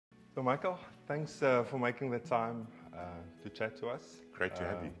So Michael, thanks for making the time to chat to us. Great to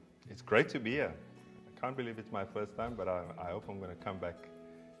have you. It's great to be here. I can't believe it's my first time, but I hope I'm going to come back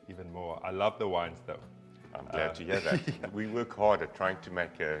even more. I love the wines though. I'm glad to hear that. We work hard at trying to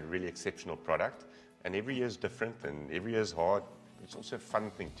make a really exceptional product, and every year is different and every year is hard. It's also a fun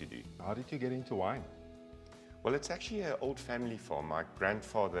thing to do. How did you get into wine? Well, it's actually an old family farm. My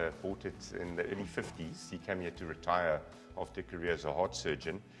grandfather bought it in the early 50s. He came here to retire after a career as a heart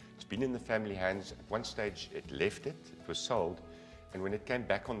surgeon. It's been in the family hands. At one stage, it left it was sold. And when it came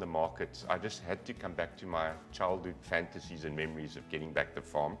back on the market, I just had to come back to my childhood fantasies and memories of getting back the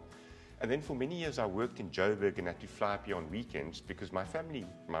farm. And then for many years, I worked in Joburg and had to fly up here on weekends because my family,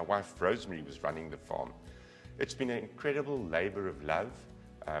 my wife Rosemary, was running the farm. It's been an incredible labor of love,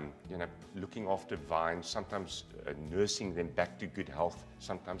 looking after vines, sometimes nursing them back to good health,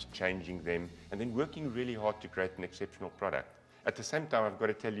 sometimes changing them, and then working really hard to create an exceptional product. At the same time, I've got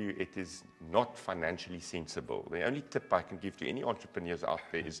to tell you, it is not financially sensible. The only tip I can give to any entrepreneurs out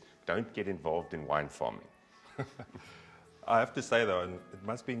there is don't get involved in wine farming. I have to say though, it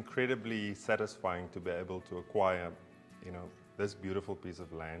must be incredibly satisfying to be able to acquire, this beautiful piece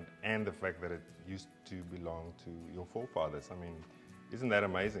of land and the fact that it used to belong to your forefathers. I mean, isn't that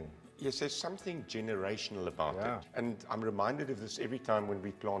amazing? Yes, there's something generational about it. And I'm reminded of this every time when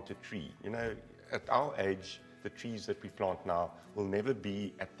we plant a tree. At our age, the trees that we plant now will never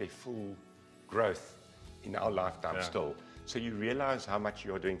be at their full growth in our lifetime still. So you realize how much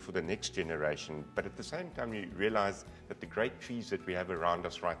you're doing for the next generation, but at the same time you realize that the great trees that we have around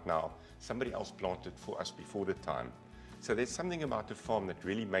us right now, somebody else planted for us before the time. So there's something about the farm that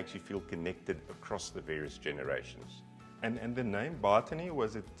really makes you feel connected across the various generations. And the name Botany,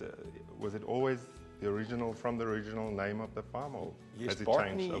 was it always from the original name of the farm, or yes, has it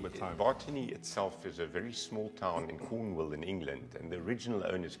changed over time? Botany itself is a very small town in Cornwall in England, and the original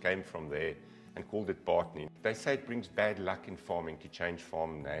owners came from there and called it Botany. They say it brings bad luck in farming to change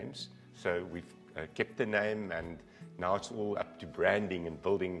farm names, so we've kept the name, and now it's all up to branding and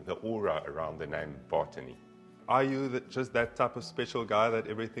building the aura around the name Botany. Are you just that type of special guy that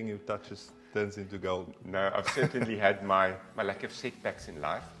everything you touches turns into gold? No, I've certainly had my lack of setbacks in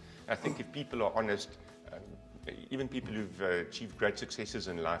life. I think if people are honest, even people who've achieved great successes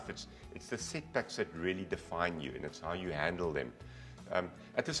in life, it's the setbacks that really define you, and it's how you handle them.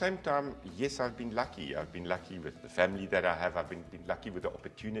 At the same time, yes, I've been lucky. I've been lucky with the family that I have. I've been lucky with the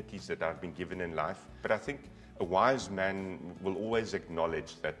opportunities that I've been given in life. But I think a wise man will always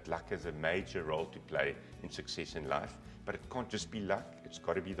acknowledge that luck has a major role to play in success in life. But it can't just be luck. It's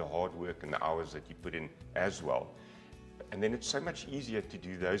got to be the hard work and the hours that you put in as well. And then it's so much easier to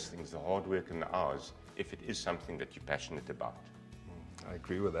do those things, the hard work and the hours, if it is something that you're passionate about. I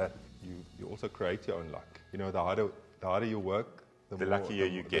agree with that. You also create your own luck. The harder you work, the luckier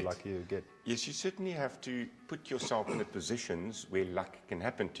you get. The luckier you get. Yes, you certainly have to put yourself in the positions where luck can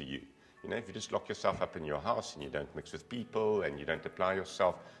happen to you. If you just lock yourself up in your house and you don't mix with people and you don't apply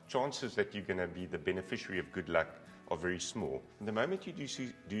yourself, chances that you're going to be the beneficiary of good luck are very small. And the moment you do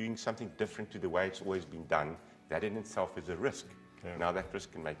doing something different to the way it's always been done, that in itself is a risk. Yeah. Now that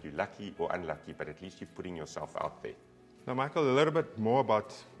risk can make you lucky or unlucky, but at least you're putting yourself out there. Now, Michael, a little bit more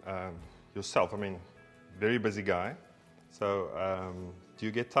about yourself. I mean, very busy guy. So, do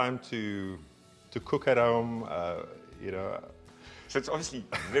you get time to cook at home? So it's obviously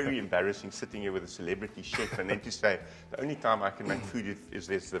very embarrassing sitting here with a celebrity chef and then to say the only time I can make food is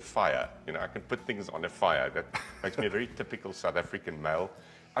there's the fire. I can put things on a fire. That makes me a very typical South African male.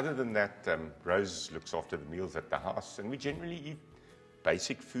 Other than that, Rose looks after the meals at the house, and we generally eat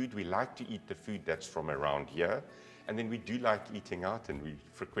basic food. We like to eat the food that's from around here, and then we do like eating out, and we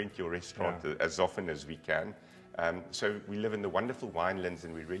frequent your restaurant as often as we can. So we live in the wonderful winelands,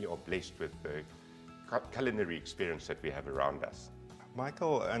 and we really are blessed with the culinary experience that we have around us.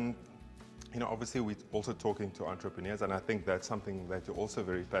 Michael, and obviously we're also talking to entrepreneurs, and I think that's something that you're also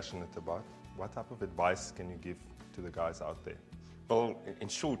very passionate about. What type of advice can you give to the guys out there? Well, in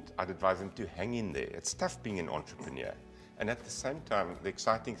short, I'd advise them to hang in there. It's tough being an entrepreneur. And at the same time, the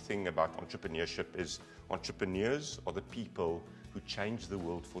exciting thing about entrepreneurship is entrepreneurs are the people who change the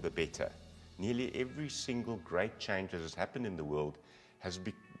world for the better. Nearly every single great change that has happened in the world has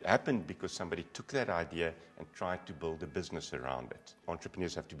happened because somebody took that idea and tried to build a business around it.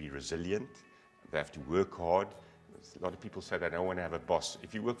 Entrepreneurs have to be resilient. They have to work hard. A lot of people say they don't want to have a boss.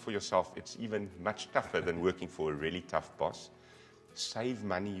 If you work for yourself, it's even much tougher than working for a really tough boss. Save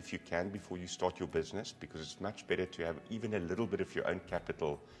money if you can before you start your business, because it's much better to have even a little bit of your own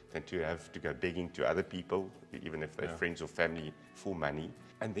capital than to have to go begging to other people, even if they're friends or family, for money.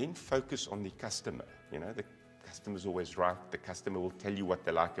 And then focus on the customer. The customer's always right. The customer will tell you what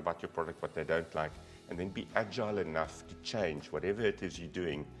they like about your product, what they don't like, and then be agile enough to change whatever it is you're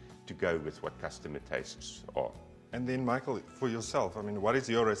doing to go with what customer tastes are. And then, Michael, for yourself, I mean, what is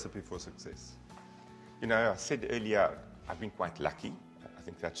your recipe for success? You know, I said earlier, I've been quite lucky. I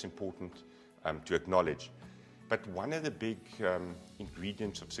think that's important to acknowledge. But one of the big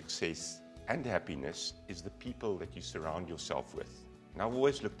ingredients of success and happiness is the people that you surround yourself with. And I've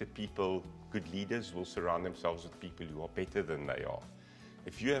always looked at people, good leaders will surround themselves with people who are better than they are.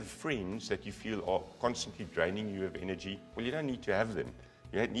 If you have friends that you feel are constantly draining you of energy, well, you don't need to have them.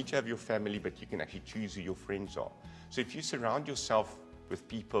 You don't need to have your family, but you can actually choose who your friends are. So if you surround yourself with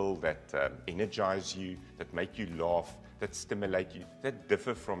people that energize you, that make you laugh, that stimulate you, that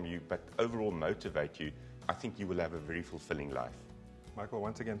differ from you, but overall motivate you, I think you will have a very fulfilling life. Michael,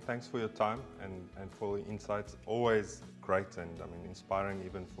 once again, thanks for your time and for the insights. Always great and inspiring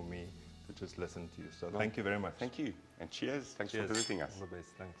even for me to just listen to you. So thank you very much. Thank you. And cheers. Thanks for visiting us. All the best.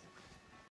 Thanks.